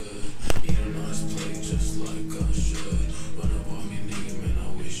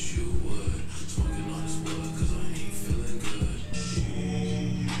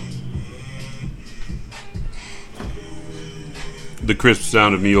The crisp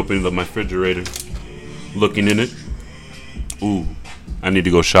sound of me opening up my refrigerator, looking in it. Ooh, I need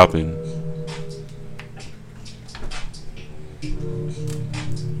to go shopping.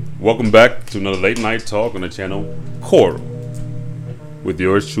 Welcome back to another late night talk on the channel Coral with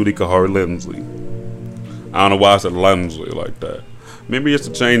yours truly, Kahari Lindsley. I don't know why I said Lindsley like that. Maybe it's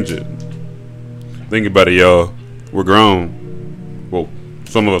to change it. Think about it, y'all. We're grown. Well,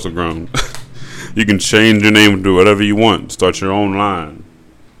 some of us are grown. You can change your name to whatever you want. Start your own line.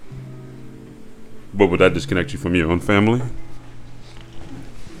 But would that disconnect you from your own family?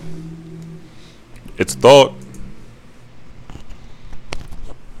 It's a thought.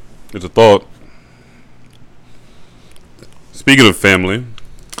 It's a thought. Speaking of family,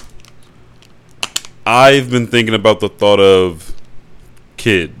 I've been thinking about the thought of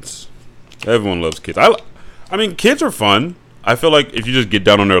kids. Everyone loves kids. I mean, kids are fun. I feel like if you just get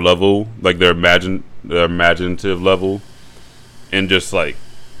down on their level, like their imaginative level, and just like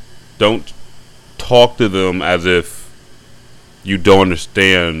don't talk to them as if you don't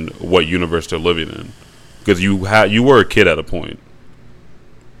understand what universe they're living in, because you were a kid at a point.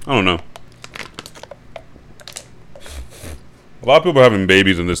 I don't know. A lot of people are having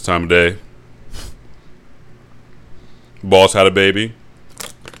babies in this time of day. Boss had a baby.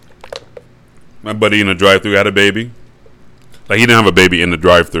 My buddy in the drive-thru had a baby. Like, he didn't have a baby in the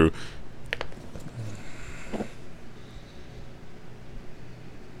drive-thru.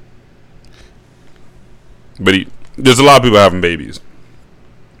 But there's a lot of people having babies.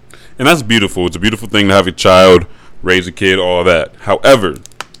 And that's beautiful. It's a beautiful thing to have a child, raise a kid, all that. However,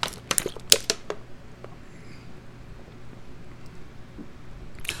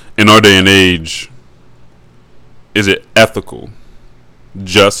 in our day and age, is it ethical,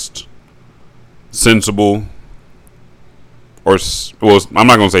 just, sensible, or, well, I'm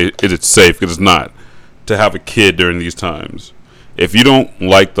not going to say is it safe, because it's not, to have a kid during these times? If you don't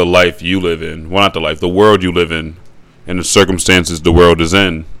like the life you live in, well, not the life, the world you live in, and the circumstances the world is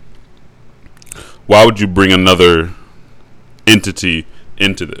in, why would you bring another entity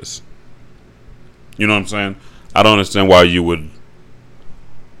into this? You know what I'm saying? I don't understand why you would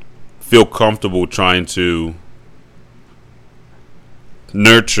feel comfortable trying to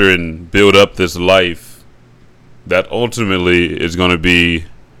nurture and build up this life that ultimately is going to be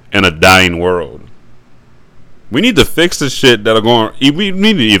in a dying world. We need to fix the shit that are going. We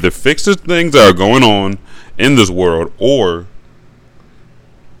need to either fix the things that are going on in this world, or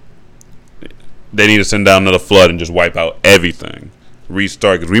they need to send down another flood and just wipe out everything,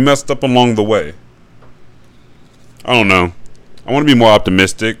 restart, because we messed up along the way. I don't know. I want to be more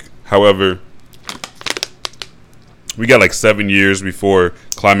optimistic. However, we got like 7 years before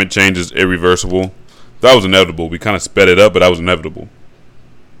climate change is irreversible. That was inevitable. We kind of sped it up, but that was inevitable.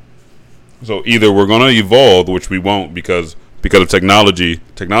 So either we're going to evolve, which we won't because of technology.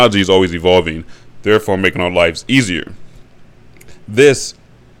 Technology is always evolving, therefore making our lives easier. This,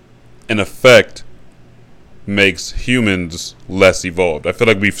 in effect, makes humans less evolved. I feel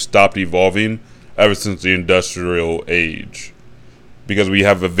like we've stopped evolving ever since the industrial age, because we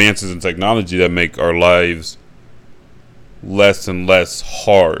have advances in technology that make our lives less and less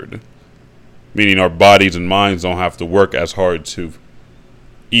hard, meaning our bodies and minds don't have to work as hard to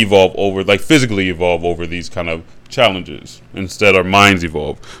evolve over, like physically evolve over these kind of challenges. Instead, our minds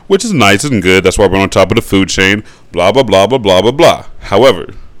evolve, which is nice and good. That's why we're on top of the food chain, blah, blah, blah, blah, blah, blah, blah.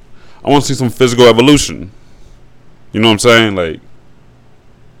 However, I want to see some physical evolution. You know what I'm saying? Like,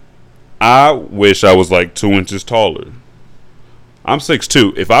 I wish I was like 2 inches taller. I'm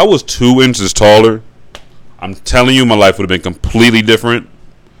 6'2". If I was 2 inches taller, I'm telling you, my life would have been completely different.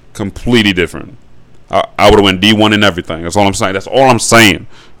 Completely different. I would have went D1 and everything. That's all I'm saying. That's all I'm saying.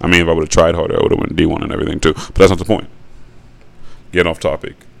 I mean, if I would have tried harder, I would have went D1 and everything too. But that's not the point. Getting off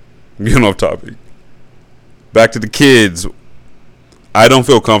topic. Back to the kids. I don't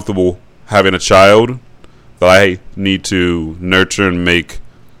feel comfortable having a child that I need to nurture and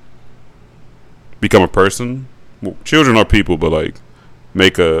become a person. Well, children are people, but like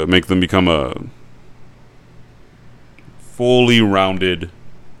make them become a fully rounded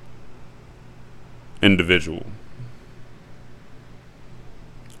individual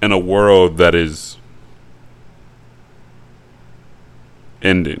in a world that is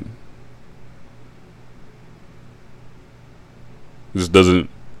ending. This doesn't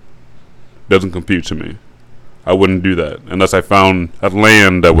compute to me. I wouldn't do that unless I found a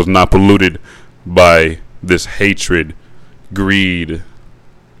land that was not polluted by this hatred, greed,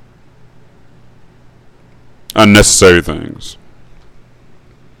 unnecessary things.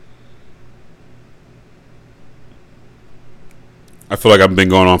 I feel like I've been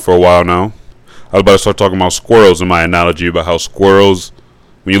going on for a while now. I was about to start talking about squirrels in my analogy about how squirrels,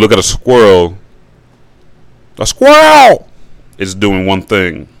 when you look at a squirrel is doing one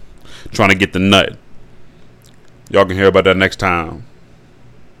thing, trying to get the nut. Y'all can hear about that next time.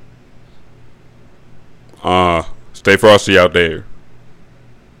 Stay frosty out there.